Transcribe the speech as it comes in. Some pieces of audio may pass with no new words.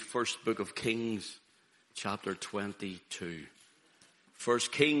first book of Kings, chapter 22.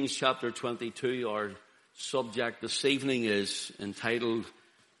 First Kings, chapter 22, our subject this evening is entitled,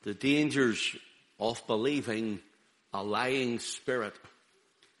 The Dangers of Believing a Lying Spirit.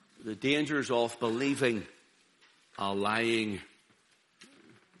 The dangers of believing a lying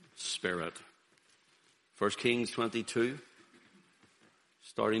spirit. First Kings 22,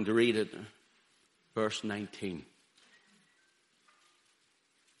 starting to read it, verse 19.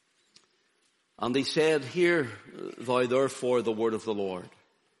 And he said, Hear thou therefore the word of the Lord.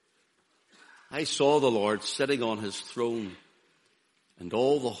 I saw the Lord sitting on his throne, and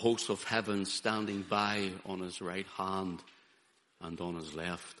all the hosts of heaven standing by on his right hand and on his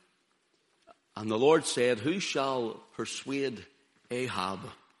left. And the Lord said, Who shall persuade Ahab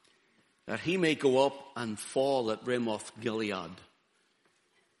that he may go up and fall at Ramoth Gilead?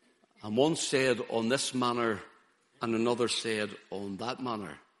 And one said, On this manner, and another said, On that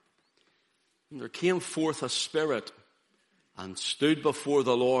manner. And there came forth a spirit and stood before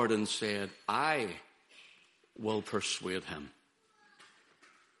the Lord and said, I will persuade him.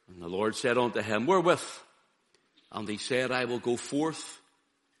 And the Lord said unto him, Wherewith? And he said, I will go forth,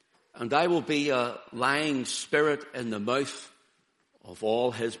 and I will be a lying spirit in the mouth of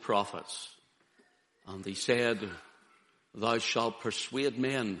all his prophets. And he said, Thou shalt persuade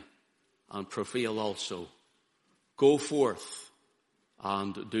men and prevail also. Go forth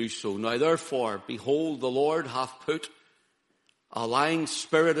and do so. Now therefore, behold, the Lord hath put a lying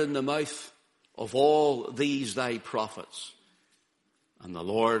spirit in the mouth of all these thy prophets, and the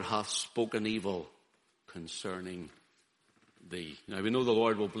Lord hath spoken evil concerning thee. Now we know the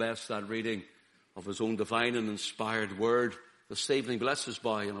Lord will bless that reading of his own divine and inspired word this evening. Bless us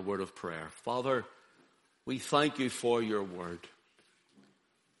by in a word of prayer. Father, we thank you for your word.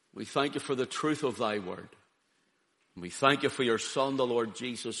 We thank you for the truth of thy word. And we thank you for your Son, the Lord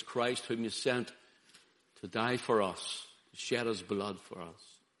Jesus Christ, whom you sent to die for us, to shed his blood for us.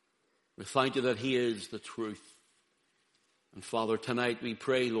 We thank you that he is the truth. And Father, tonight we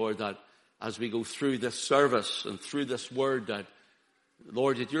pray, Lord, that as we go through this service and through this word, that,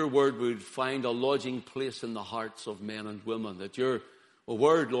 Lord, that your word would find a lodging place in the hearts of men and women, that your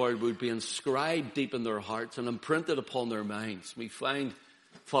word, Lord, would be inscribed deep in their hearts and imprinted upon their minds. We find,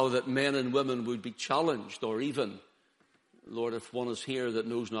 Father, that men and women would be challenged, or even, Lord, if one is here that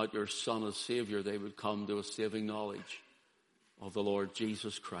knows not your Son as Savior, they would come to a saving knowledge of the Lord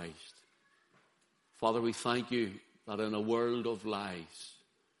Jesus Christ. Father, we thank you that in a world of lies,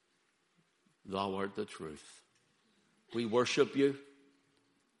 thou art the truth. We worship you.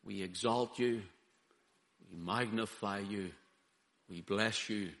 We exalt you. We magnify you. We bless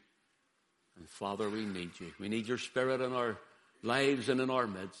you. And Father, we need you. We need your Spirit in our lives and in our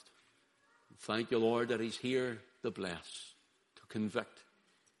midst. Thank you, Lord, that he's here to bless, to convict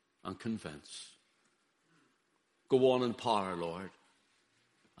and convince. Go on in power, Lord,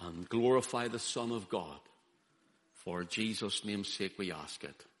 and glorify the Son of God. For Jesus' name's sake we ask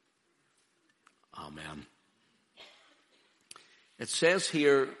it. Amen. It says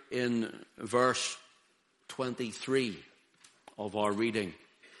here in verse 23 of our reading,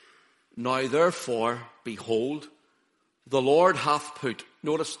 Now therefore, behold, the Lord hath put,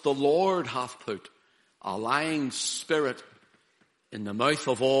 notice, the Lord hath put a lying spirit in the mouth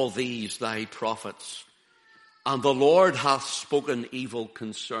of all these thy prophets, and the Lord hath spoken evil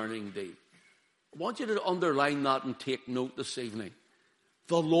concerning thee. I want you to underline that and take note this evening.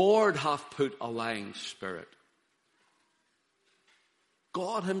 The Lord hath put a lying spirit.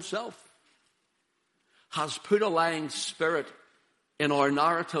 God himself has put a lying spirit in our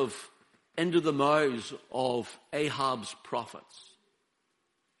narrative into the mouths of Ahab's prophets.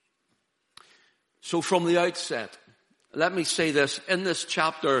 So from the outset, let me say this. In this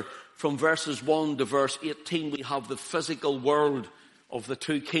chapter, from verses 1 to verse 18, we have the physical world of the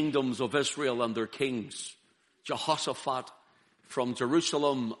two kingdoms of Israel and their kings. Jehoshaphat from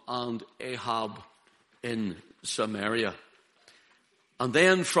Jerusalem and Ahab in Samaria. And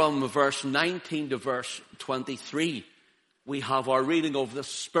then from verse 19 to verse 23, we have our reading of the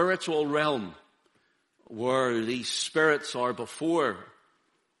spiritual realm, where these spirits are before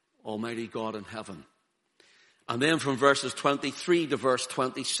Almighty God in heaven. And then from verses 23 to verse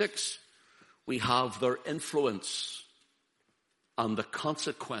 26, we have their influence and the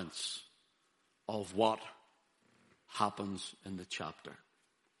consequence of what happens in the chapter.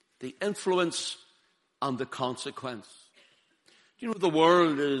 The influence and the consequence. Do you know the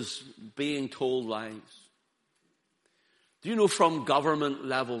world is being told lies? Do you know from government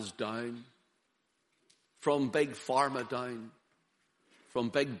levels down, from big pharma down, from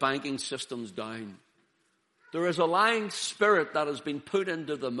big banking systems down, There is a lying spirit that has been put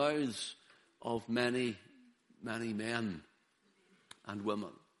into the mouths of many, many men and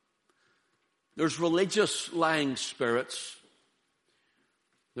women. There's religious lying spirits.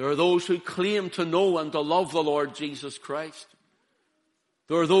 There are those who claim to know and to love the Lord Jesus Christ.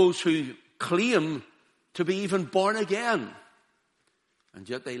 There are those who claim to be even born again, and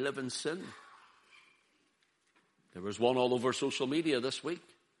yet they live in sin. There was one all over social media this week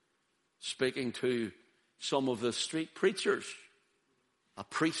speaking to some of the street preachers. A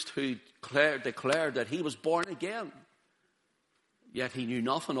priest who declared that he was born again, yet he knew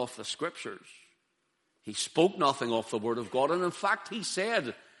nothing of the Scriptures. He spoke nothing of the Word of God, and in fact he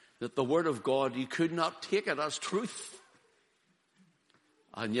said that the Word of God, you could not take it as truth.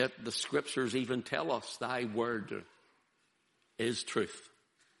 And yet the Scriptures even tell us thy word is truth.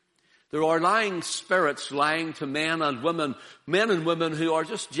 There are lying spirits lying to men and women who are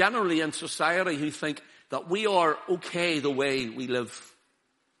just generally in society who think that we are okay the way we live.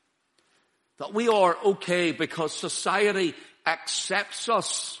 That we are okay because society accepts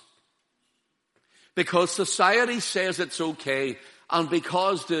us. Because society says it's okay, and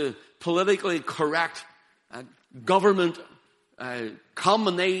because the politically correct government come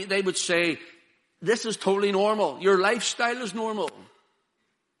and they would say, this is totally normal. Your lifestyle is normal.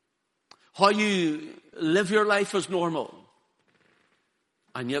 How you live your life is normal.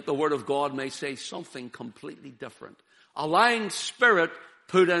 And yet the Word of God may say something completely different. A lying spirit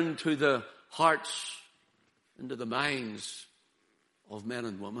put into the hearts, into the minds of men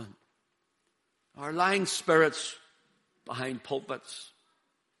and women. Are lying spirits behind pulpits.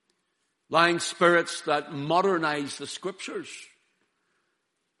 Lying spirits that modernize the Scriptures.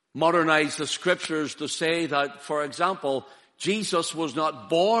 Modernize the Scriptures to say that, for example, Jesus was not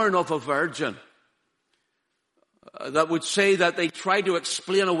born of a virgin. That would say that they try to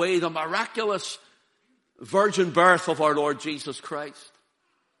explain away the miraculous virgin birth of our Lord Jesus Christ.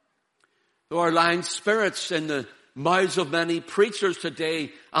 There are lying spirits in the mouths of many preachers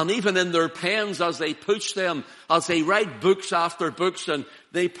today, and even in their pens as they push them, as they write books after books, and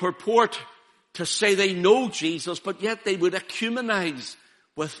they purport to say they know Jesus, but yet they would ecumenize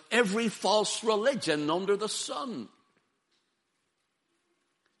with every false religion under the sun.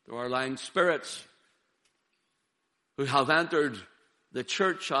 There are lying spirits who have entered the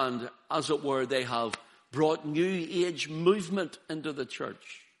church, and as it were, they have brought New Age movement into the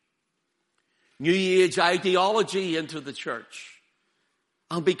church. New Age ideology into the church.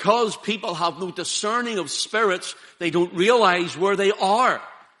 And because people have no discerning of spirits, they don't realize where they are.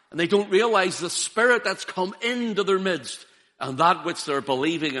 And they don't realize the spirit that's come into their midst and that which they're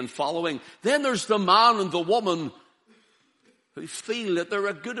believing and following. Then there's the man and the woman who feel that they're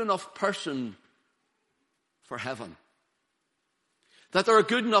a good enough person for heaven. That they're a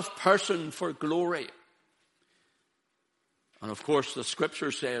good enough person for glory. And of course, the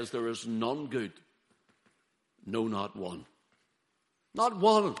Scripture says there is none good. No, not one. Not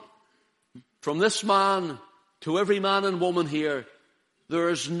one. From this man to every man and woman here, there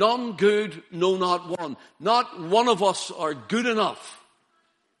is none good, no, not one. Not one of us are good enough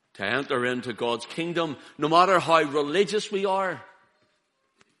to enter into God's kingdom, no matter how religious we are.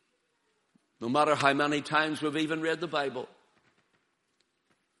 No matter how many times we've even read the Bible.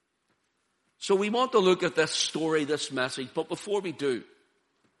 So we want to look at this story, this message, but before we do,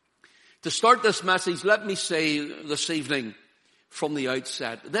 to start this message, let me say this evening from the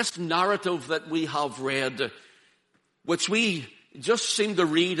outset, this narrative that we have read, which we just seem to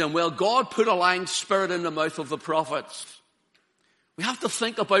read, and well, God put a lying spirit in the mouth of the prophets. We have to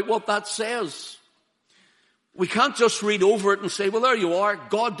think about what that says. We can't just read over it and say, well, there you are,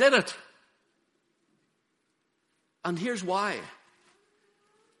 God did it. And here's why.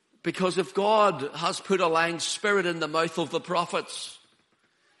 Because if God has put a lying spirit in the mouth of the prophets,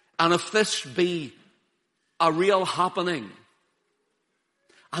 and if this be a real happening,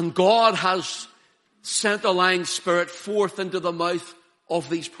 and God has sent a lying spirit forth into the mouth of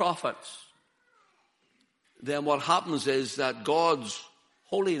these prophets, then what happens is that God's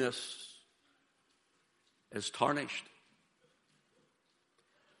holiness is tarnished.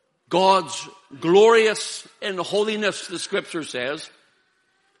 God's glorious in holiness, the Scripture says,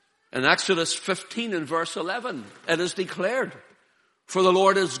 in Exodus 15 and verse 11, it is declared, for the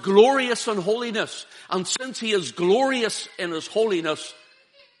Lord is glorious in holiness, and since he is glorious in his holiness,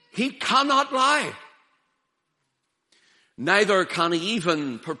 he cannot lie. Neither can he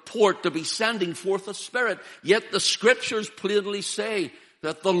even purport to be sending forth a spirit. Yet the Scriptures plainly say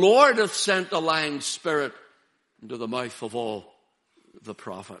that the Lord hath sent a lying spirit into the mouth of all the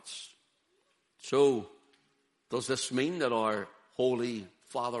prophets. So, does this mean that our Holy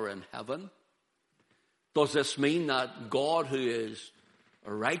Father in heaven Does this mean that God, who is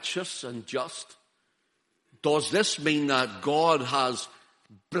righteous and just, does this mean that God has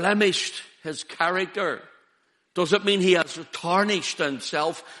blemished his character? Does it mean he has tarnished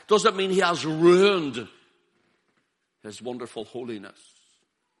himself? Does it mean he has ruined his wonderful holiness?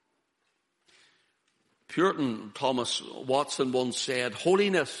 Puritan Thomas Watson once said,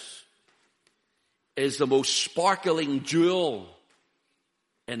 holiness is the most sparkling jewel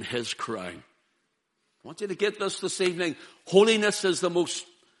in his crown. I want you to get this evening. Holiness is the most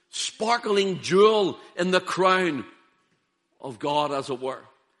sparkling jewel in the crown of God, as it were.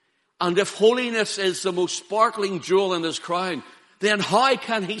 And if holiness is the most sparkling jewel in his crown, then how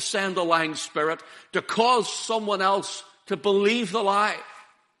can he send a lying spirit to cause someone else to believe the lie?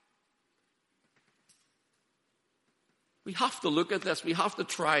 We have to look at this. We have to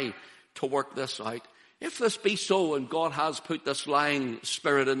try to work this out. If this be so, and God has put this lying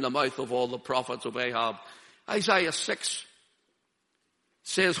spirit in the mouth of all the prophets of Ahab, Isaiah 6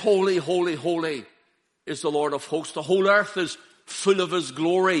 says, holy, holy, holy is the Lord of hosts. The whole earth is full of his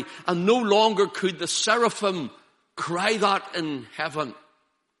glory. And no longer could the seraphim cry that in heaven,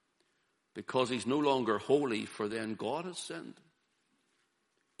 because he's no longer holy, for then God has sinned.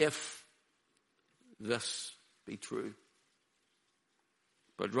 If this be true.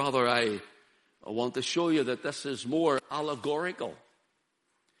 But rather I want to show you that this is more allegorical.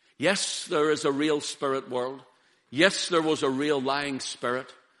 Yes, there is a real spirit world. Yes, there was a real lying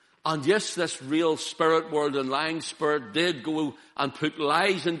spirit. And yes, this real spirit world and lying spirit did go and put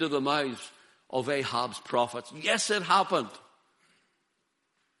lies into the mouths of Ahab's prophets. Yes, it happened.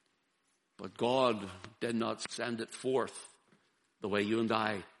 But God did not send it forth the way you and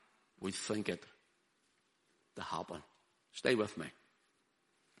I would think it to happen. Stay with me.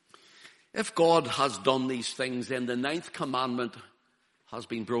 If God has done these things, then the 9th commandment has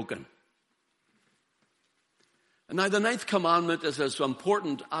been broken. And now the 9th commandment is as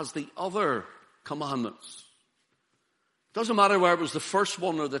important as the other commandments. It doesn't matter whether it was the first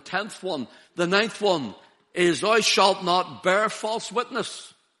one or the 10th one. The 9th one is, thou shalt not bear false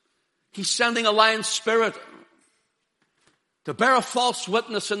witness. He's sending a lying spirit to bear a false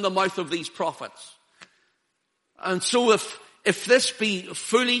witness in the mouth of these prophets. And so if this be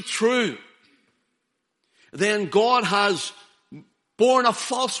fully true, then God has borne a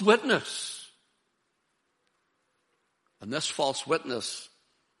false witness. And this false witness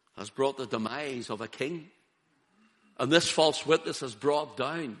has brought the demise of a king. And this false witness has brought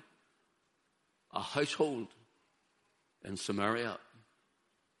down a household in Samaria.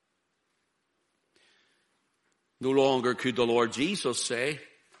 No longer could the Lord Jesus say,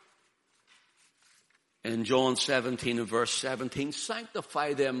 in John 17 and verse 17,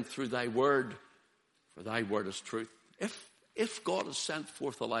 sanctify them through thy word, for thy word is truth. If God has sent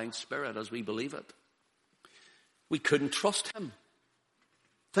forth a lying spirit as we believe it, we couldn't trust him.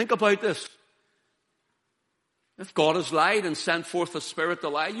 Think about this. If God has lied and sent forth a spirit to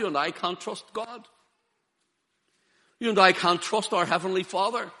lie, you and I can't trust God. You and I can't trust our Heavenly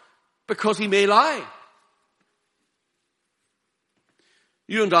Father because he may lie.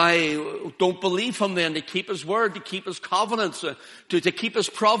 You and I don't believe him then to keep his word, to keep his covenants, to keep his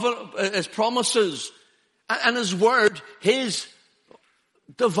promises. And his word, his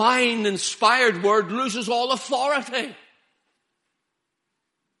divine inspired word, loses all authority.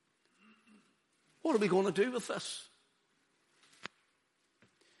 What are we going to do with this?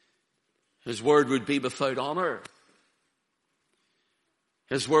 His word would be without honor.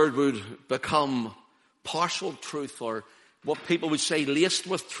 His word would become partial truth, or what people would say laced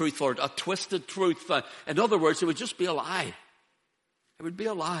with truth, or a twisted truth. In other words, it would just be a lie. It would be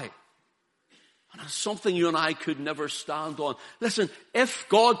a lie. And it's something you and I could never stand on. Listen, if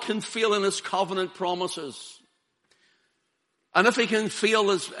God can fail in his covenant promises, and if he can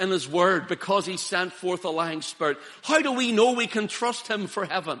fail in his word because he sent forth a lying spirit, how do we know we can trust him for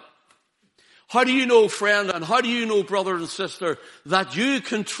heaven? How do you know, friend, and how do you know, brother and sister, that you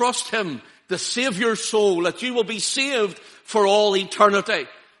can trust him to save your soul, that you will be saved for all eternity?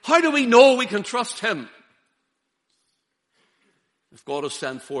 How do we know we can trust him? If God has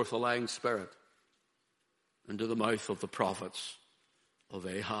sent forth a lying spirit into the mouth of the prophets of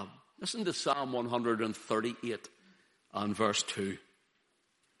Ahab. Listen to Psalm 138 and verse 2.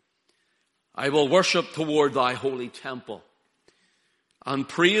 I will worship toward thy holy temple and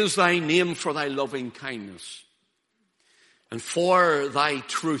praise thy name for thy loving kindness and for thy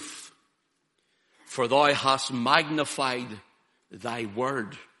truth, for thou hast magnified thy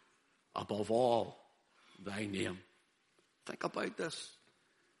word above all thy name. Think about this.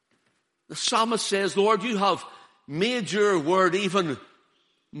 The psalmist says, Lord, you have made your word even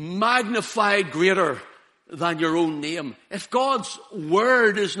magnified greater than your own name. If God's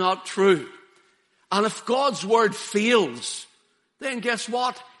word is not true, and if God's word fails, then guess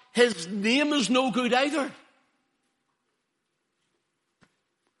what? His name is no good either.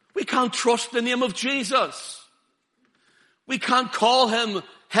 We can't trust the name of Jesus. We can't call him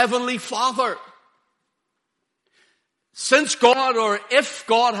Heavenly Father. Since God, or if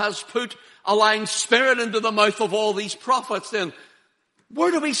God has put a lying spirit into the mouth of all these prophets, then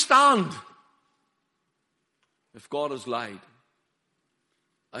where do we stand? If God has lied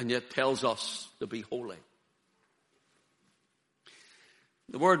and yet tells us to be holy.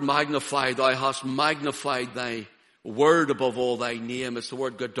 The word magnify, thou hast magnified thy word above all thy name. It's the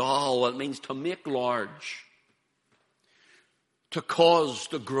word gadol. It means to make large, to cause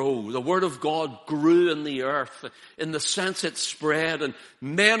to grow. The word of God grew in the earth in the sense it spread, and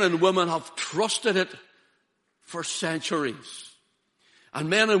men and women have trusted it for centuries. And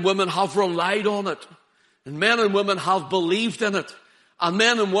men and women have relied on it. And men and women have believed in it. And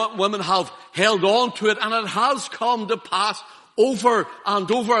men and women have held on to it. And it has come to pass over and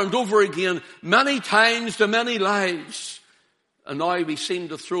over and over again, many times to many lives. And now we seem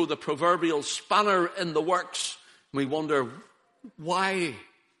to throw the proverbial spanner in the works. We wonder, why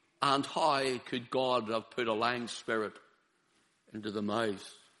and how could God have put a lying spirit into the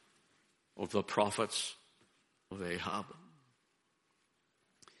mouths of the prophets of Ahab?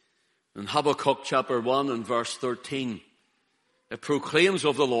 In Habakkuk chapter 1 and verse 13, it proclaims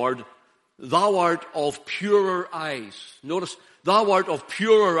of the Lord, thou art of purer eyes. Notice, thou art of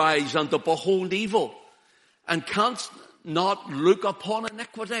purer eyes and to behold evil, and canst not look upon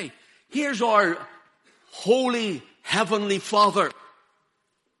iniquity. Here's our holy heavenly Father.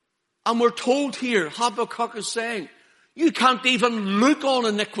 And we're told here, Habakkuk is saying, you can't even look on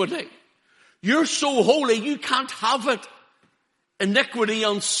iniquity. You're so holy, you can't have it. Iniquity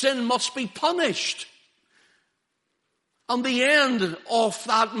and sin must be punished. And the end of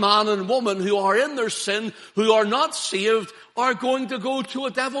that man and woman who are in their sin, who are not saved, are going to go to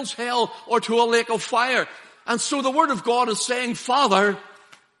a devil's hell or to a lake of fire. And so the word of God is saying, Father,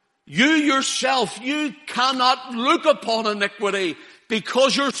 you yourself, you cannot look upon iniquity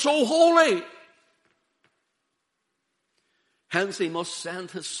because you're so holy. Hence he must send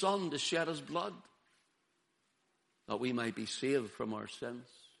his Son to shed his blood, that we might be saved from our sins.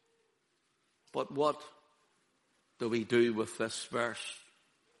 But what do we do with this verse?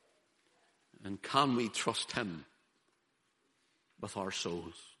 And can we trust him with our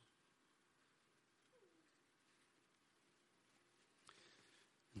souls?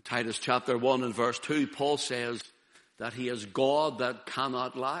 In Titus chapter 1 and verse 2, Paul says that he is God that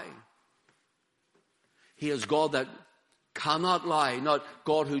cannot lie. He is God that cannot lie. Not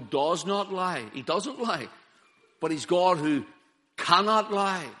God who does not lie. He doesn't lie. But he's God who cannot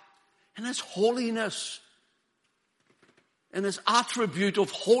lie. In his holiness, in his attribute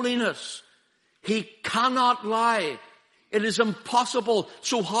of holiness, he cannot lie. It is impossible.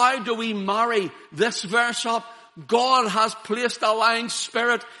 So how do we marry this verse up? God has placed a lying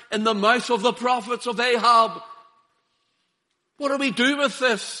spirit in the mouth of the prophets of Ahab. What do we do with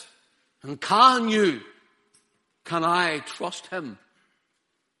this? And can I trust him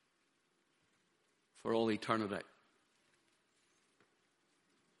for all eternity?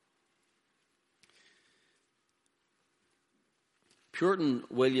 Puritan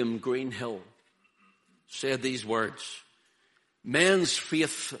William Greenhill said these words, men's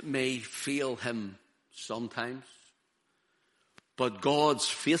faith may fail him sometimes, but God's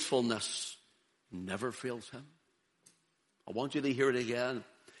faithfulness never fails him. I want you to hear it again.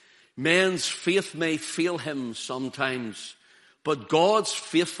 Men's faith may fail him sometimes, but God's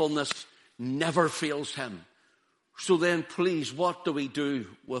faithfulness never fails him. So then, please, what do we do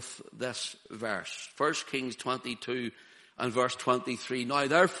with this verse? 1 Kings 22 and verse 23. Now,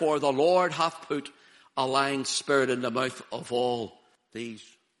 therefore, the Lord hath put a lying spirit in the mouth of all these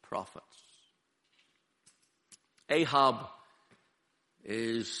prophets. Ahab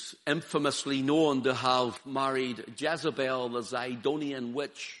is infamously known to have married Jezebel, the Zidonian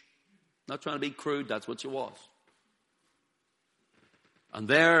witch. Not trying to be crude, that's what she was. And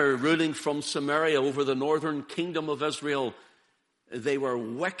there, ruling from Samaria over the northern kingdom of Israel, they were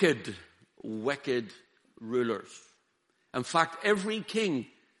wicked, wicked rulers. In fact, every king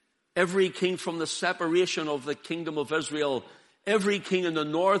from the separation of the kingdom of Israel, every king in the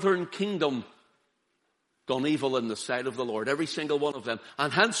northern kingdom done evil in the sight of the Lord. Every single one of them.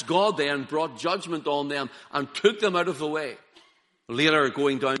 And hence God then brought judgment on them and took them out of the way. Later,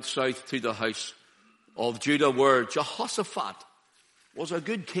 going down south to the house of Judah, where Jehoshaphat was a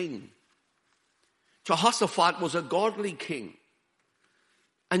good king. Jehoshaphat was a godly king.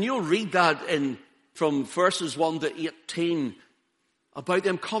 And you'll read that in from verses 1 to 18 about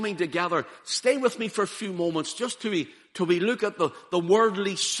them coming together. Stay with me for a few moments just till we look at the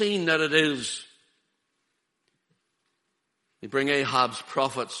worldly scene that it is. They bring Ahab's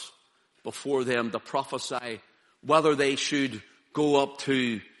prophets before them to prophesy whether they should go up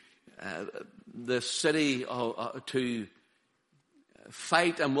to the city to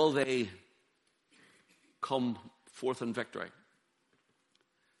fight, and will they come forth in victory.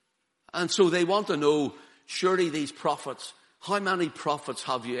 And so they want to know, surely these prophets, how many prophets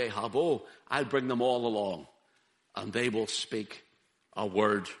have you, Ahab? Oh, I'll bring them all along, and they will speak a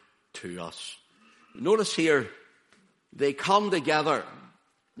word to us. Notice here, they come together.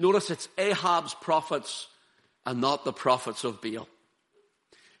 Notice it's Ahab's prophets and not the prophets of Baal.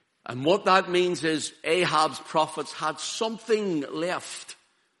 And what that means is Ahab's prophets had something left,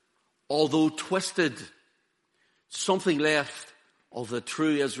 although twisted, something left of the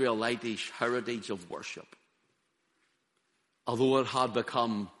true Israelitish heritage of worship. Although it had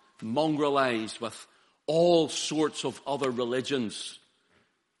become mongrelized with all sorts of other religions,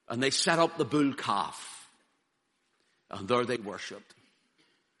 and they set up the bull calf, and there they worshipped.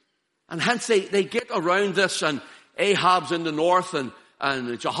 And hence they get around this, and Ahab's in the north,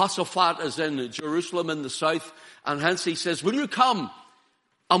 and Jehoshaphat is in Jerusalem in the south, and hence he says, will you come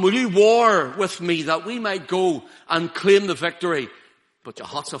and will you war with me that we might go and claim the victory? But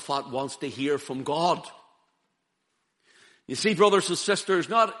Jehoshaphat wants to hear from God. You see, brothers and sisters,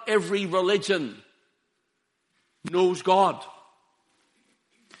 not every religion knows God.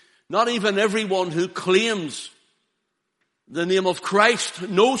 Not even everyone who claims the name of Christ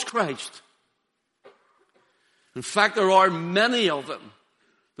knows Christ. In fact, there are many of them.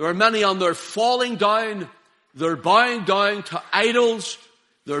 There are many, and they're falling down. They're bowing down to idols.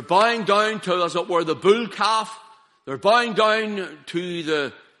 They're bowing down to, as it were, the bull calf. They're bowing down to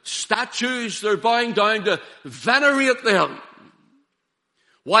the statues. They're bowing down to venerate them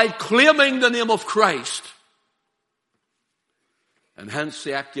while claiming the name of Christ. And hence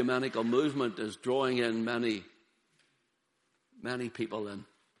the ecumenical movement is drawing in many people in.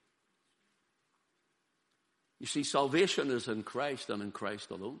 You see, salvation is in Christ and in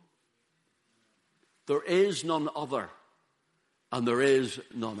Christ alone. There is none other, and there is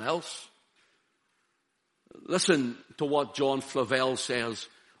none else. Listen to what John Flavel says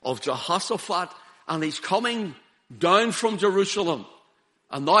of Jehoshaphat, and he's coming down from Jerusalem,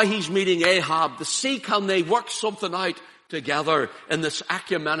 and now he's meeting Ahab to see can they work something out together in this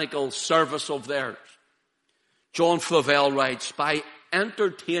ecumenical service of theirs. John Flavel writes, by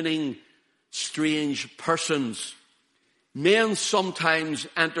entertaining strange persons, men sometimes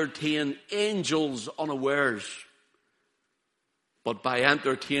entertain angels unawares, but by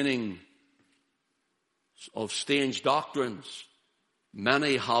entertaining of strange doctrines,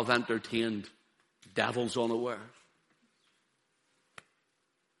 many have entertained devils unawares.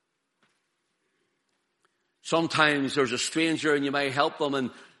 Sometimes there's a stranger and you may help them,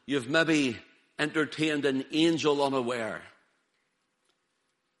 and you've maybe entertained an angel unaware.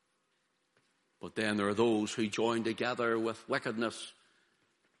 But then there are those who join together with wickedness,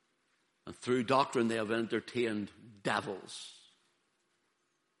 and through doctrine they have entertained devils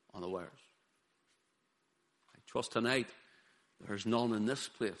unawares. I trust tonight there's none in this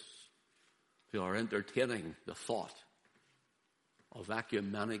place who are entertaining the thought of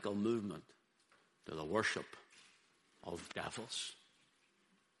ecumenical movement to the worship of devils.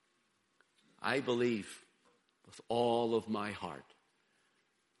 I believe with all of my heart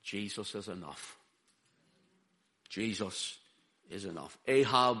Jesus is enough. Jesus is enough.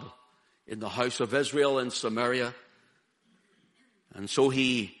 Ahab in the house of Israel in Samaria, and so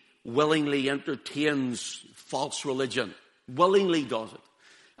he willingly entertains false religion, willingly does it.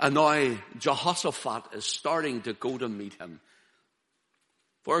 And now Jehoshaphat is starting to go to meet him.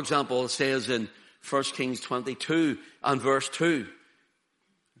 For example, it says in 1 Kings 22 and verse 2,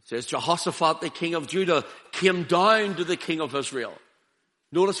 it says, Jehoshaphat, the king of Judah, came down to the king of Israel.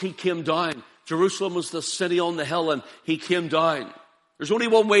 Notice he came down. Jerusalem was the city on the hill, and he came down. There's only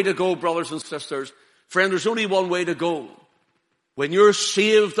one way to go, brothers and sisters. Friend, there's only one way to go. When you're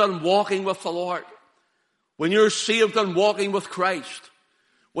saved and walking with the Lord, when you're saved and walking with Christ,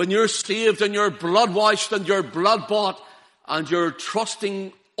 when you're saved and you're blood washed and you're blood bought and you're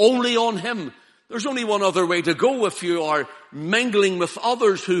trusting only on Him, there's only one other way to go. If you are mingling with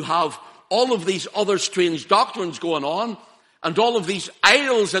others who have all of these other strange doctrines going on, and all of these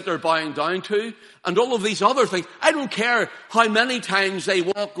idols that they're bowing down to, and all of these other things. I don't care how many times they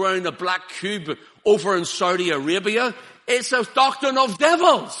walk around a black cube over in Saudi Arabia. It's a doctrine of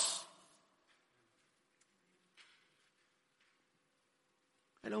devils.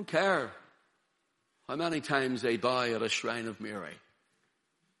 I don't care How many times they bow at a shrine of Mary?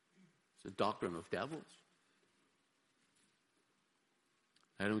 It's a doctrine of devils.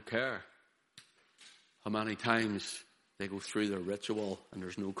 I don't care how many times they go through their ritual and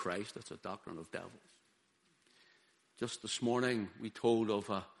there's no Christ. It's a doctrine of devils. Just this morning we told of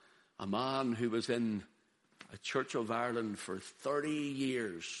a man who was in a Church of Ireland for 30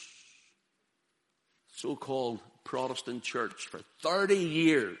 years. So-called Protestant church for 30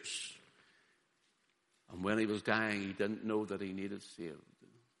 years. And when he was dying, he didn't know that he needed saved.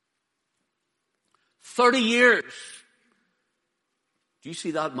 30 years. Do you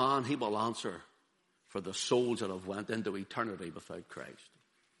see that man? He will answer for the souls that have went into eternity without Christ.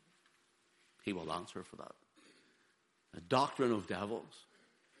 He will answer for that. The doctrine of devils.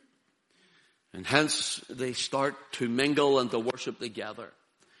 And hence they start to mingle and to worship together.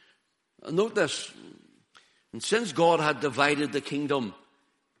 Note this. And since God had divided the kingdom,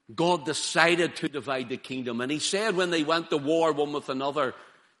 God decided to divide the kingdom. And he said when they went to war one with another,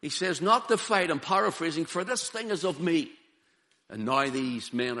 he says, not to fight, I'm paraphrasing, for this thing is of me. And now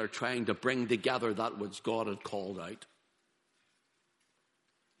these men are trying to bring together that which God had called out.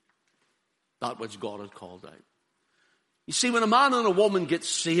 That which God had called out. You see, when a man and a woman get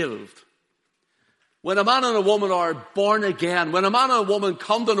saved, when a man and a woman are born again, when a man and a woman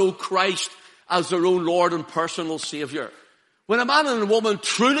come to know Christ as their own Lord and personal Savior, when a man and a woman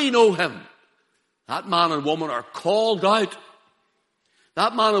truly know Him, that man and woman are called out.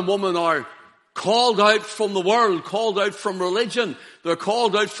 That man and woman are called out from the world, called out from religion. They're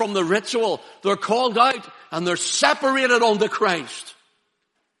called out from the ritual. They're called out and they're separated unto Christ.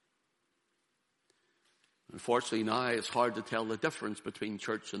 Unfortunately now it's hard to tell the difference between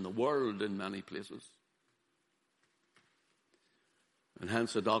church and the world in many places. And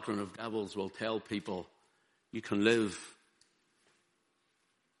hence the doctrine of devils will tell people you can live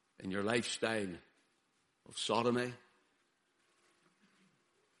in your lifestyle of sodomy.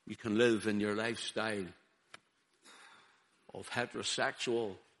 You can live in your lifestyle of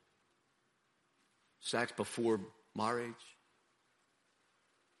heterosexual sex before marriage. And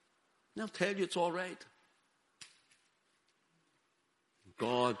they'll tell you it's all right.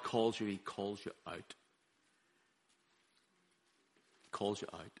 God calls you, He calls you out. He calls you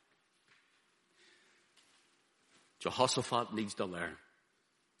out. Jehoshaphat needs to learn.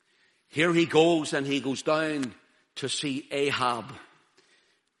 Here he goes and he goes down to see Ahab.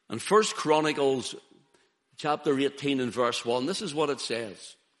 And 1 Chronicles chapter 18 and verse 1, this is what it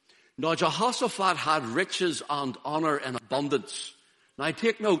says. Now Jehoshaphat had riches and honor in abundance. Now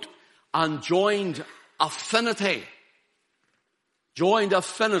take note, and joined affinity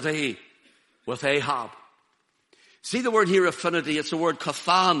with Ahab. See the word here, affinity, it's the word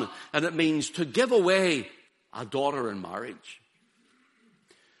kathan, and it means to give away a daughter in marriage.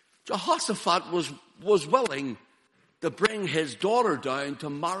 Jehoshaphat was willing to bring his daughter down to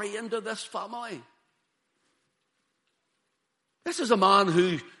marry into this family. This is a man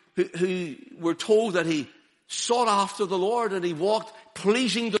who we're told that he sought after the Lord and he walked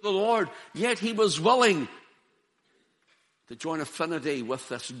pleasing to the Lord, yet he was willing to join affinity with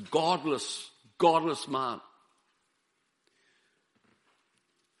this godless man.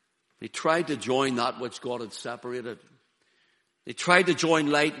 He tried to join that which God had separated. They tried to join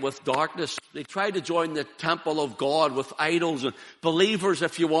light with darkness. They tried to join the temple of God with idols, and believers,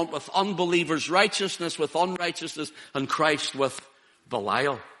 if you want, with unbelievers, righteousness with unrighteousness, and Christ with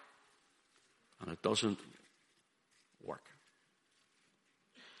Belial. And it doesn't work.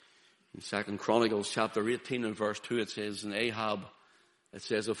 In 2 Chronicles chapter 18 and verse 2 it says, in Ahab, it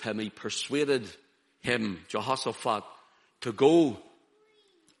says of him, he persuaded him, Jehoshaphat, to go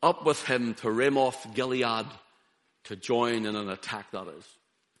up with him to Ramoth Gilead, to join in an attack, that is.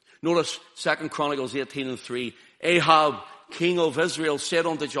 Notice 2 Chronicles 18 and 3. Ahab, king of Israel, said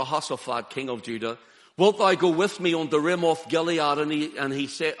unto Jehoshaphat, king of Judah, wilt thou go with me unto Ramoth Gilead? And he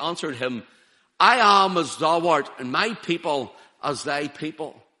answered him, I am as thou art, and my people as thy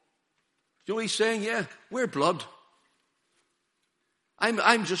people. You know what he's saying? Yeah, we're blood.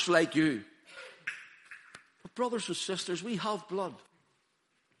 I'm just like you. But brothers and sisters, we have blood.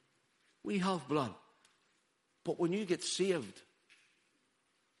 We have blood. But when you get saved,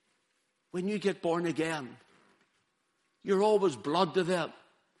 when you get born again, you're always blood to them.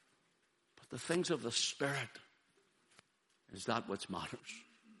 But the things of the Spirit is that which matters.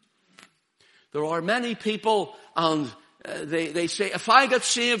 There are many people, and they say, if I get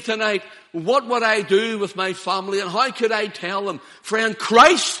saved tonight, what would I do with my family? And how could I tell them? Friend,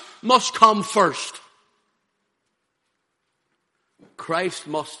 Christ must come first. Christ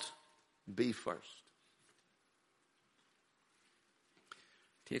must be first.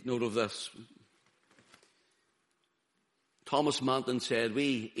 Take note of this. Thomas Manton said,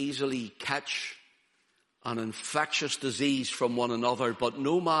 we easily catch an infectious disease from one another, but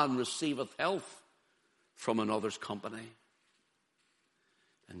no man receiveth health from another's company.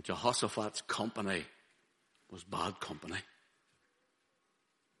 And Jehoshaphat's company was bad company.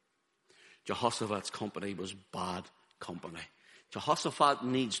 Jehoshaphat's company was bad company. Jehoshaphat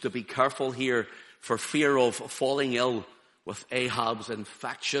needs to be careful here for fear of falling ill with Ahab's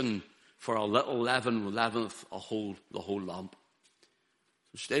infection. For a little leaven leaveneth the whole lump.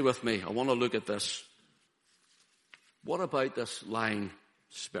 So stay with me. I want to look at this. What about this lying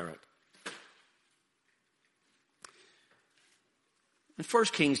spirit? In 1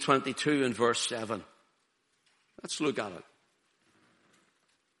 Kings 22 and verse 7, let's look at it.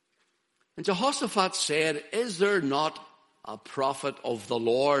 And Jehoshaphat said, is there not a prophet of the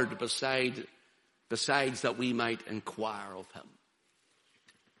Lord besides that we might inquire of him?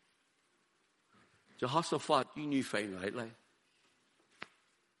 Jehoshaphat, you knew fine rightly.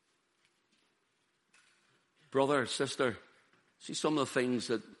 Brother, sister, see some of the things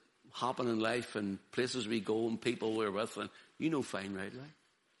that happen in life and places we go and people we're with, and you know fine rightly.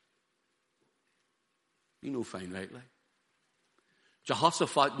 You know fine rightly.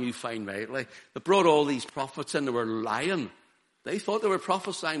 Jehoshaphat knew fine rightly. They brought all these prophets in, they were lying. They thought they were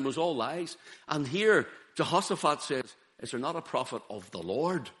prophesying, was all lies. And here, Jehoshaphat says, is there not a prophet of the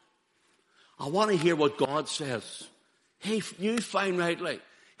Lord? I want to hear what God says. He knew fine rightly.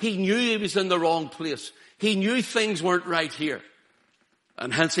 He knew he was in the wrong place. He knew things weren't right here.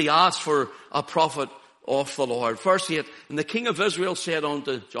 And hence he asked for a prophet of the Lord. Verse 8, and the king of Israel said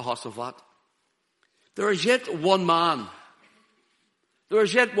unto Jehoshaphat, there is yet one man. There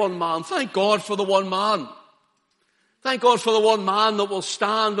is yet one man. Thank God for the one man. Thank God for the one man that will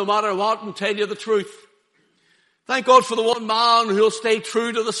stand no matter what and tell you the truth. Thank God for the one man who will stay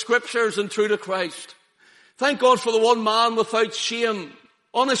true to the scriptures and true to Christ. Thank God for the one man without shame,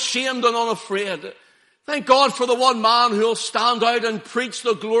 unashamed and unafraid. Thank God for the one man who will stand out and preach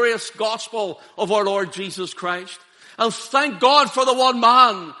the glorious gospel of our Lord Jesus Christ. And thank God for the one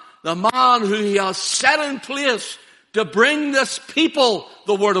man, the man who he has set in place to bring this people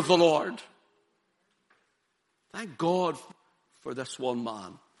the word of the Lord. Thank God for this one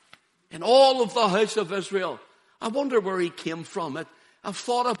man. In all of the house of Israel, I wonder where he came from. I've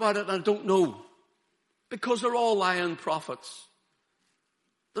thought about it and I don't know. Because they're all lying prophets.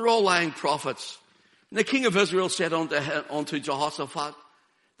 They're all lying prophets. And the king of Israel said unto Jehoshaphat,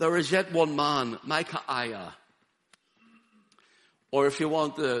 there is yet one man, Micaiah. Or if you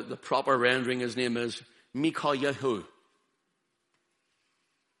want the proper rendering, his name is Micaiah.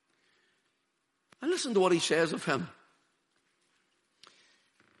 And listen to what he says of him.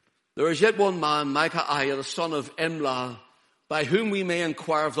 There is yet one man, Micaiah, the son of Imlah, by whom we may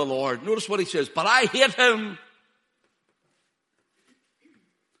inquire of the Lord. Notice what he says, but I hate him.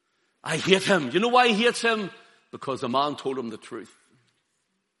 I hate him. You know why he hates him? Because the man told him the truth.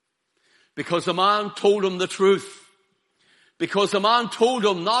 Because the man told him the truth. Because the man told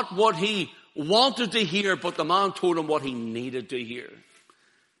him not what he wanted to hear, but the man told him what he needed to hear.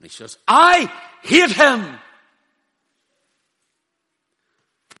 And he says, I hate him.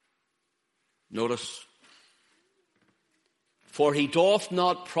 Notice, for he doth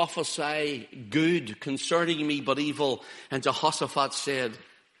not prophesy good concerning me, but evil. And Jehoshaphat said,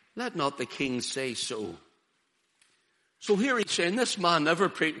 let not the king say so. So here he's saying, this man never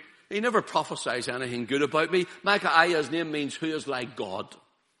prophesies anything good about me. Micaiah's name means who is like God.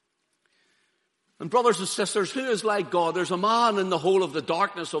 And brothers and sisters, who is like God? There's a man in the whole of the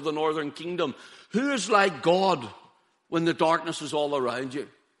darkness of the northern kingdom. Who is like God when the darkness is all around you?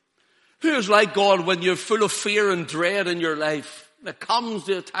 Who is like God when you're full of fear and dread in your life that comes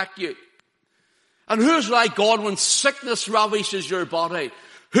to attack you? And who is like God when sickness ravishes your body?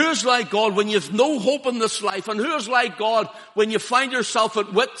 Who is like God when you've no hope in this life? And who is like God when you find yourself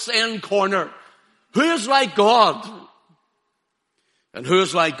at wit's end corner? Who is like God? And who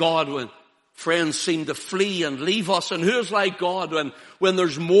is like God when friends seem to flee and leave us? And who is like God when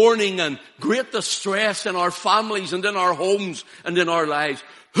there's mourning and great distress in our families and in our homes and in our lives?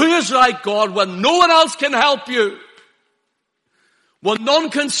 Who is like God when no one else can help you? When none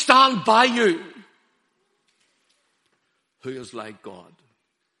can stand by you? Who is like God?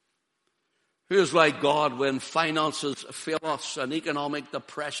 Who is like God when finances fail us and economic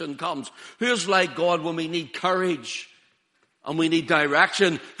depression comes? Who is like God when we need courage and we need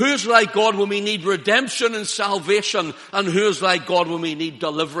direction? Who is like God when we need redemption and salvation? And who is like God when we need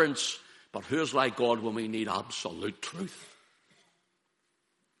deliverance? But who is like God when we need absolute truth?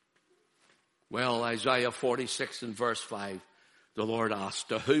 Well, Isaiah 46 and verse 5, the Lord asked,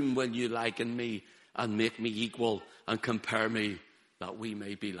 to whom will you liken me? and make me equal and compare me that we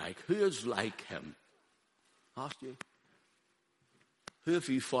may be like. Who is like him? Ask you. Who have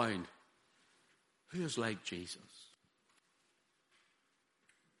you found? Who is like Jesus?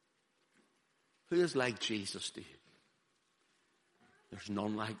 Who is like Jesus to you? There's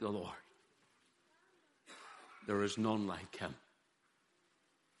none like the Lord. There is none like him.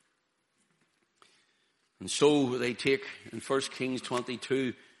 And so they take in 1 Kings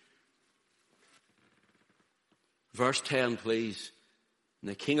 22, verse 10, please. And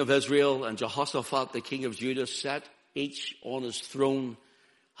the king of Israel and Jehoshaphat, the king of Judah, sat each on his throne,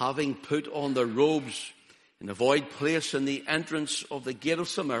 having put on their robes in a void place in the entrance of the gate of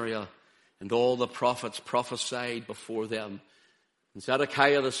Samaria. And all the prophets prophesied before them. And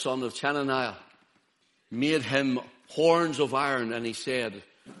Zedekiah, the son of Chenaniah, made him horns of iron, and he said,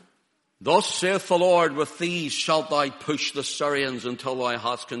 Thus saith the Lord, with these shalt thou push the Syrians until thou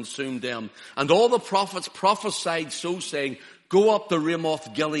hast consumed them. And all the prophets prophesied so, saying, Go up to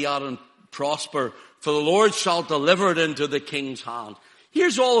Ramoth Gilead and prosper, for the Lord shall deliver it into the king's hand.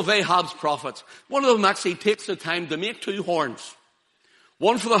 Here's all of Ahab's prophets. One of them actually takes the time to make 2 horns.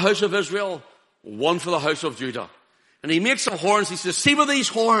 One for the house of Israel, one for the house of Judah. And he makes the horns. He says, see with these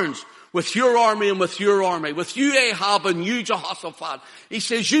horns, with your army and with your army, with you Ahab and you Jehoshaphat. He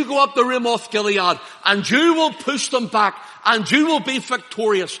says, you go up to Ramoth Gilead and you will push them back and you will be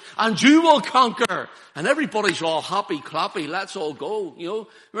victorious and you will conquer. And everybody's all happy, clappy, let's all go. You know, it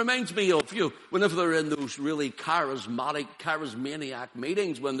reminds me of whenever they're in those really charismaniac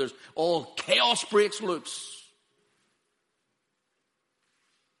meetings when there's all chaos breaks loose.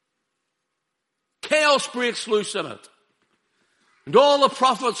 Chaos breaks loose in it. And all the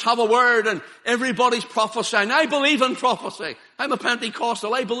prophets have a word and everybody's prophesying. I believe in prophecy. I'm a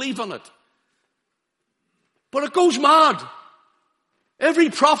Pentecostal. I believe in it. But it goes mad. Every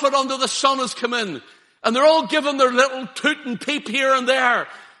prophet under the sun has come in and they're all giving their little toot and peep here and there.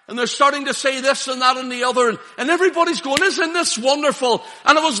 And they're starting to say this and that and the other. And everybody's going, isn't this wonderful?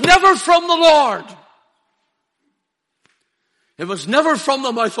 And it was never from the Lord. It was never from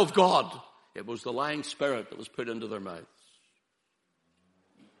the mouth of God. It was the lying spirit that was put into their mouths.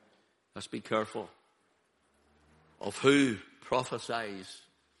 Let's be careful of who prophesies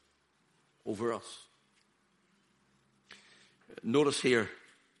over us. Notice here,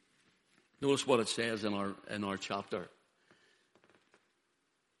 notice what it says in our chapter.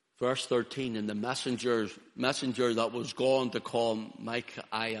 Verse 13, and the messenger that was gone to call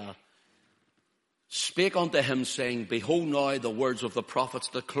Micaiah spake unto him, saying, Behold now the words of the prophets,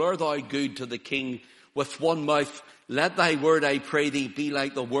 declare thou good to the king with one mouth. Let thy word, I pray thee, be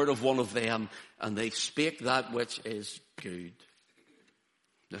like the word of one of them. And they spake that which is good.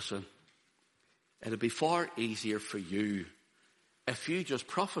 Listen, it'd be far easier for you if you just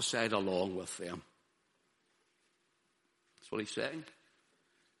prophesied along with them. That's what he's saying.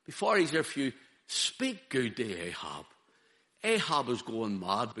 It'd be far easier if you speak good to Ahab. Ahab is going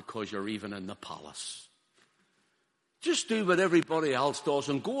mad because you're even in the palace. Just do what everybody else does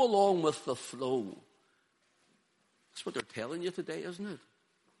and go along with the flow. That's what they're telling you today, isn't it?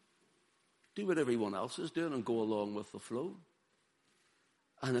 Do what everyone else is doing and go along with the flow.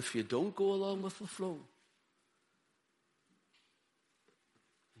 And if you don't go along with the flow,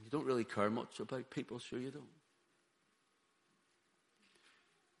 you don't really care much about people, sure you don't.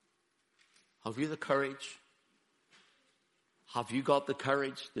 Have you the courage? Have you got the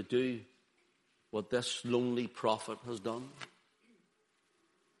courage to do what this lonely prophet has done?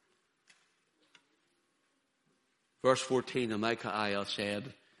 Verse 14, and Micaiah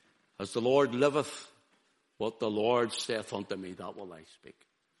said, As the Lord liveth, what the Lord saith unto me, that will I speak.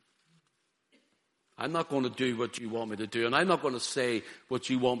 I'm not going to do what you want me to do, and I'm not going to say what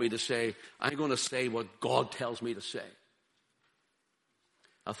you want me to say. I'm going to say what God tells me to say.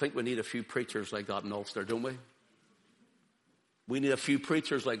 I think we need a few preachers like that in Ulster, don't we? We need a few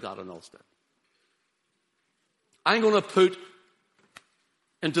preachers like that in Ulster. I'm going to put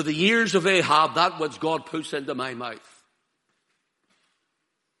into the ears of Ahab that which God puts into my mouth.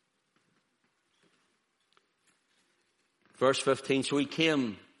 Verse 15, so he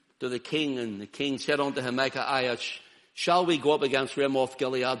came to the king, and the king said unto him, Micaiah, shall we go up against Ramoth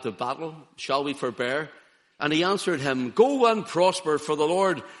Gilead to battle? Shall we forbear? And he answered him, Go and prosper, for the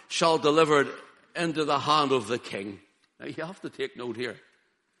Lord shall deliver it into the hand of the king. Now you have to take note here.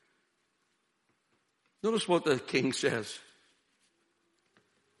 Notice what the king says.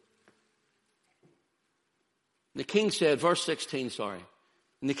 The king said, verse 16,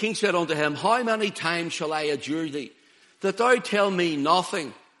 And the king said unto him, How many times shall I adjure thee, that thou tell me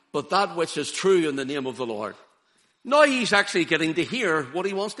nothing but that which is true in the name of the Lord? Now he's actually getting to hear what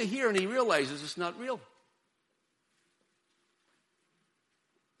he wants to hear, and he realizes it's not real.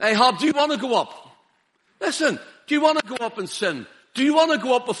 Ahab, do you want to go up? Listen, do you want to go up and sin? Do you want to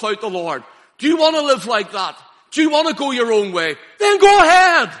go up without the Lord? Do you want to live like that? Do you want to go your own way? Then go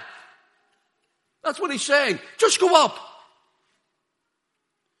ahead. That's what he's saying. Just go up.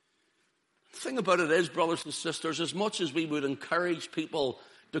 The thing about it is, brothers and sisters, as much as we would encourage people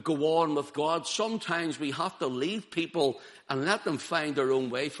to go on with God, sometimes we have to leave people and let them find their own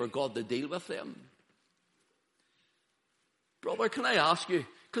way for God to deal with them. Brother, can I ask you,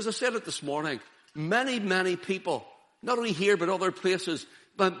 because I said it this morning, many people, not only here but other places,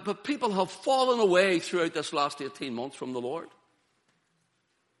 but people have fallen away throughout this last 18 months from the Lord.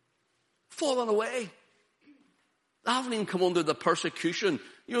 Fallen away. They haven't even come under the persecution.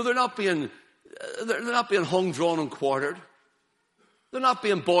 You know, they're not being hung, drawn and quartered. They're not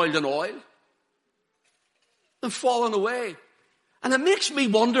being boiled in oil. They've fallen away. And it makes me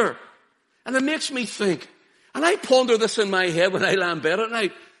wonder, and it makes me think, and I ponder this in my head when I lie in bed at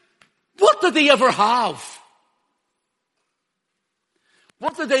night. What did they ever have?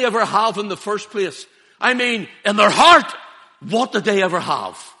 What did they ever have in the first place? I mean, in their heart, what did they ever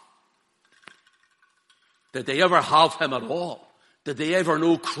have? Did they ever have him at all? Did they ever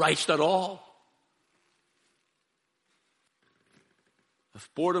know Christ at all?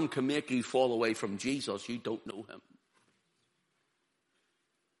 If boredom can make you fall away from Jesus, you don't know him.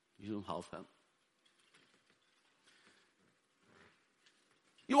 You don't have him.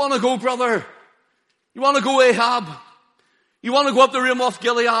 You want to go, brother? You want to go, Ahab? You want to go up the Ramoth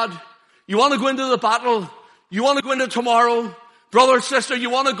Gilead? You want to go into the battle? You want to go into tomorrow? Brother, sister, you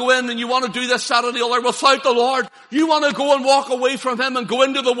want to go in and you want to do this, that, or the other without the Lord? You want to go and walk away from him and go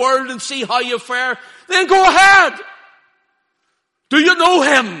into the world and see how you fare? Then go ahead! Do you know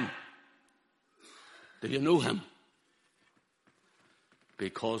him? Do you know him?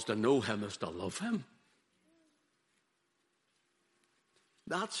 Because to know him is to love him.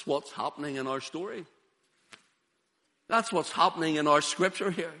 That's what's happening in our story. That's what's happening in our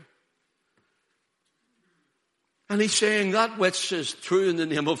scripture here. And he's saying that which is true in the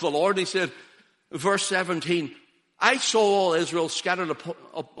name of the Lord. He said, verse 17, I saw all Israel scattered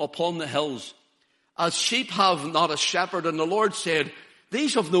upon the hills, as sheep have not a shepherd. And the Lord said,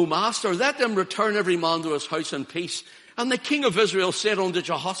 these have no master. Let them return every man to his house in peace. And the king of Israel said unto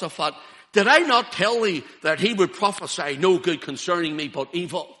Jehoshaphat, did I not tell thee that he would prophesy no good concerning me but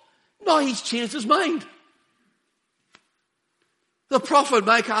evil? Now he's changed his mind. The prophet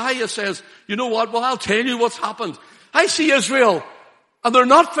Micaiah says, you know what? Well, I'll tell you what's happened. I see Israel and they're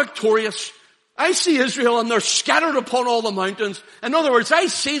not victorious. I see Israel and they're scattered upon all the mountains. In other words, I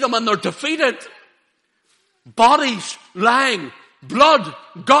see them and they're defeated. Bodies lying, blood,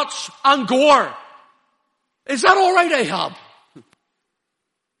 guts and gore. Is that all right, Ahab?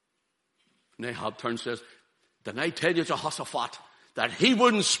 And Ahab turns and says, didn't I tell you, Jehoshaphat, that he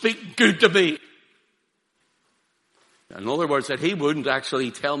wouldn't speak good to me? In other words, that he wouldn't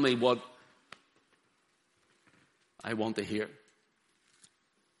actually tell me what I want to hear.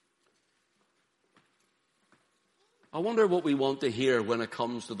 I wonder what we want to hear when it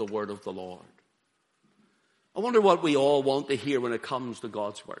comes to the word of the Lord. I wonder what we all want to hear when it comes to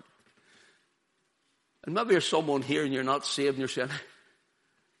God's word. And maybe there's someone here and you're not saved and you're saying,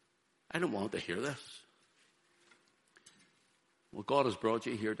 I don't want to hear this. Well, God has brought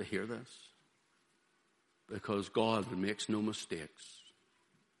you here to hear this. Because God makes no mistakes.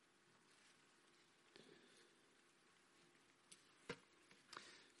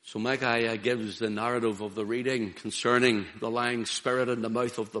 So Micaiah gives the narrative of the reading concerning the lying spirit in the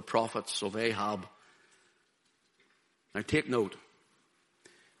mouth of the prophets of Ahab. Now take note.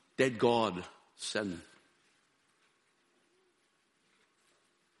 Did God sin?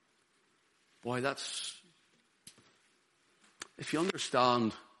 Boy, that's... If you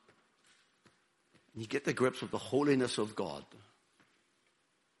understand... You get the grips of the holiness of God,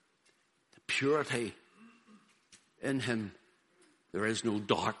 the purity in him. There is no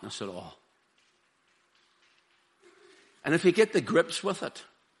darkness at all. And if you get the grips with it,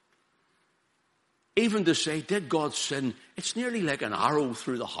 even to say, did God sin? It's nearly like an arrow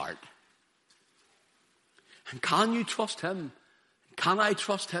through the heart. And can you trust him? Can I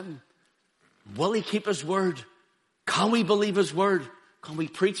trust him? Will he keep his word? Can we believe his word? Can we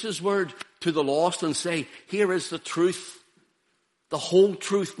preach his word to the lost and say, here is the truth, the whole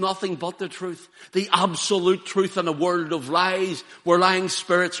truth, nothing but the truth, the absolute truth in a world of lies, where lying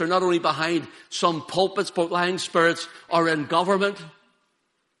spirits are not only behind some pulpits, but lying spirits are in government.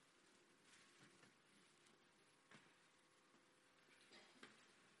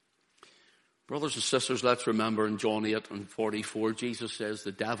 Brothers and sisters, let's remember in John 8:44, Jesus says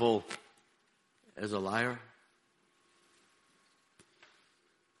the devil is a liar.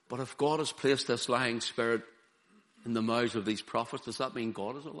 But if God has placed this lying spirit in the mouths of these prophets, does that mean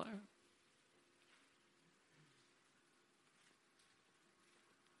God is a liar?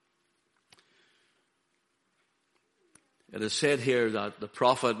 It is said here that the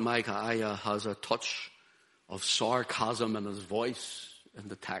prophet Micaiah has a touch of sarcasm in his voice in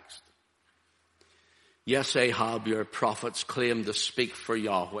the text. Yes, Ahab, your prophets claim to speak for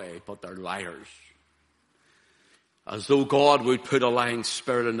Yahweh, but they're liars. As though God would put a lying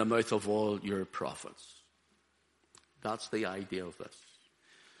spirit in the mouth of all your prophets. That's the idea of this.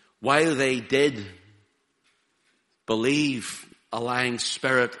 While they did believe a lying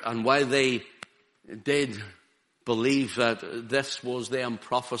spirit, and while they did believe that this was them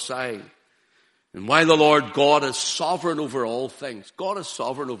prophesying, and while the Lord God is sovereign over all things, God is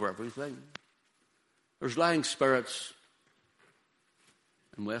sovereign over everything. There's lying spirits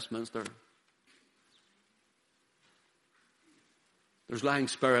in Westminster. There's lying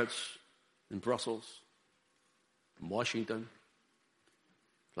spirits in Brussels, in Washington.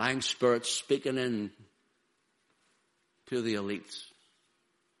 Lying spirits speaking in to the elites.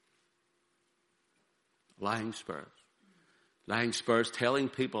 Lying spirits. Lying spirits telling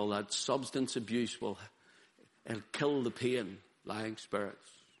people that substance abuse it'll kill the pain. Lying spirits.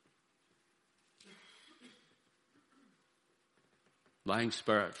 Lying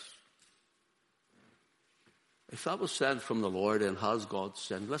spirits. If that was sent from the Lord, and has God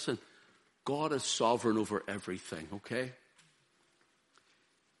sent? Listen, God is sovereign over everything, okay?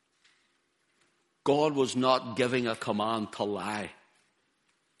 God was not giving a command to lie.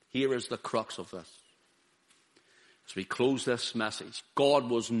 Here is the crux of this. As we close this message, God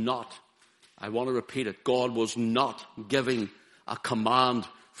was not, I want to repeat it, God was not giving a command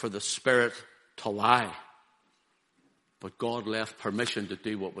for the Spirit to lie. But God left permission to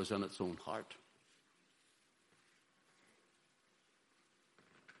do what was in its own heart.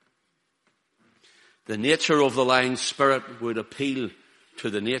 The nature of the lying spirit would appeal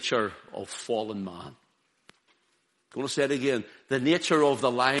to the nature of fallen man. I'm going to say it again. The nature of the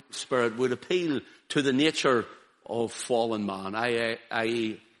lying spirit would appeal to the nature of fallen man,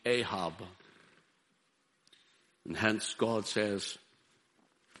 i.e. Ahab. And hence God says,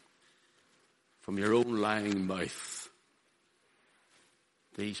 from your own lying mouth,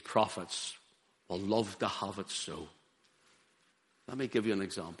 these prophets will love to have it so. Let me give you an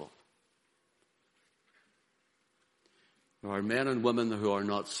example. There are men and women who are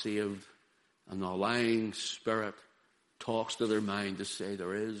not saved, and the lying spirit talks to their mind to say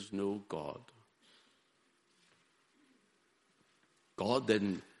there is no God. God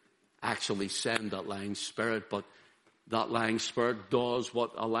didn't actually send that lying spirit, but that lying spirit does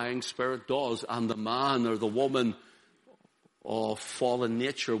what a lying spirit does, and the man or the woman of fallen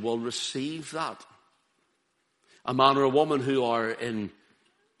nature will receive that. A man or a woman who are in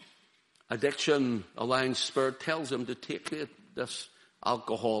addiction, a lying spirit tells them to take this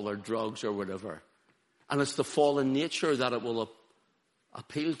alcohol or drugs or whatever. And it's the fallen nature that it will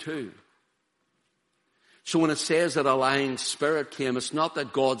appeal to. So when it says that a lying spirit came, it's not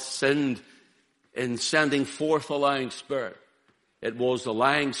that God sinned in sending forth a lying spirit. It was the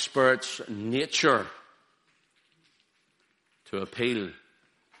lying spirit's nature to appeal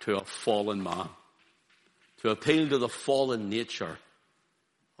to a fallen man. To appeal to the fallen nature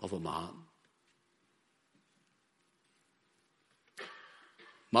of a man.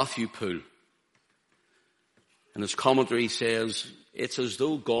 Matthew Poole, in his commentary, says, it's as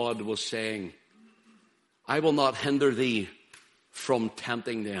though God was saying, I will not hinder thee from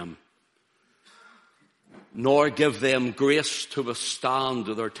tempting them, nor give them grace to withstand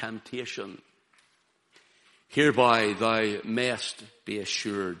their temptation. Hereby thou mayst be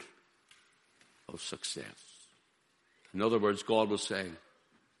assured of success. In other words, God was saying,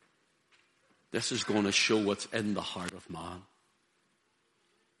 this is going to show what's in the heart of man.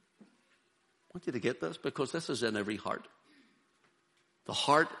 I want you to get this, because this is in every heart. The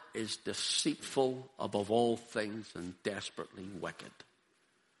heart is deceitful above all things and desperately wicked.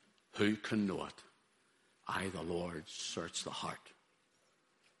 Who can know it? I, the Lord, search the heart.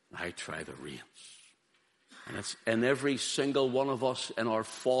 I try the reins. And it's in every single one of us, in our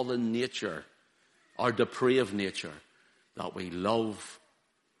fallen nature, our depraved nature, that we love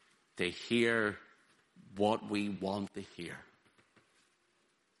to hear what we want to hear.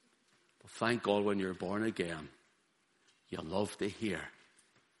 But thank God, when you're born again, you love to hear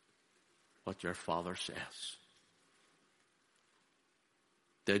what your Father says.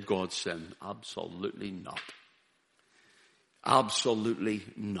 Did God sin? Absolutely not. Absolutely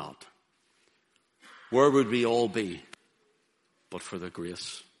not. Where would we all be but for the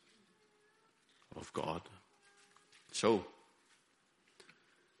grace of God? So,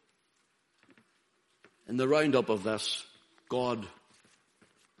 in the roundup of this, God's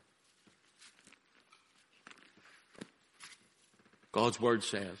word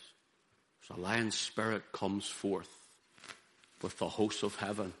says, as a lion's spirit comes forth with the hosts of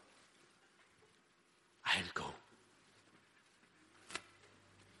heaven, I'll go.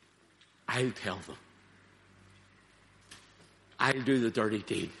 I'll tell them. I'll do the dirty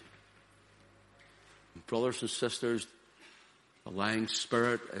deed. Brothers and sisters, the lying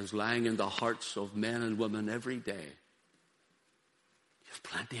spirit is lying in the hearts of men and women every day. You have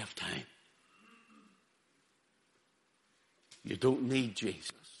plenty of time. You don't need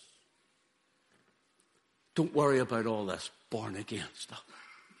Jesus. Don't worry about all this born again stuff.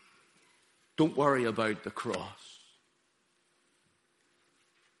 Don't worry about the cross.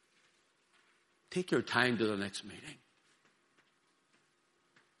 Take your time to the next meeting.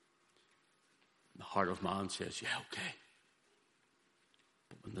 The heart of man says, yeah, okay.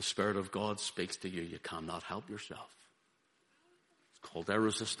 But when the Spirit of God speaks to you, you cannot help yourself. It's called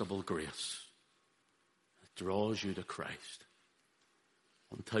irresistible grace. It draws you to Christ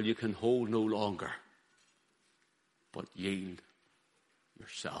until you can hold no longer, but yield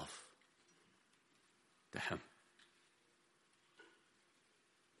yourself to Him.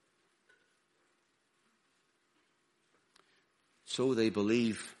 So they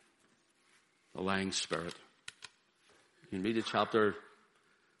believe the lying spirit. You can read the chapter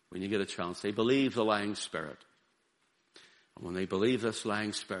when you get a chance. They believe the lying spirit. And when they believe this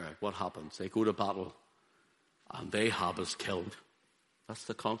lying spirit, what happens? They go to battle and Ahab is killed. That's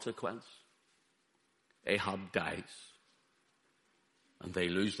the consequence. Ahab dies and they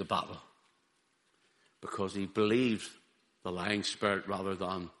lose the battle because he believed the lying spirit rather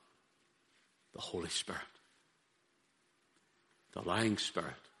than the Holy Spirit. The lying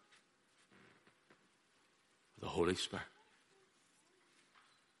spirit. The Holy Spirit.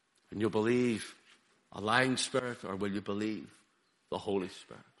 And you'll believe a lying spirit, or will you believe the Holy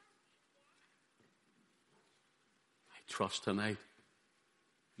Spirit? I trust tonight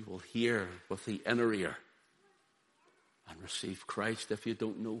you will hear with the inner ear and receive Christ if you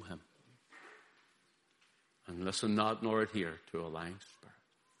don't know Him. And listen not nor adhere to a lying spirit.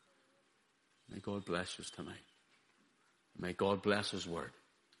 May God bless us tonight. May God bless His word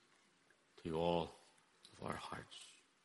to all of our hearts.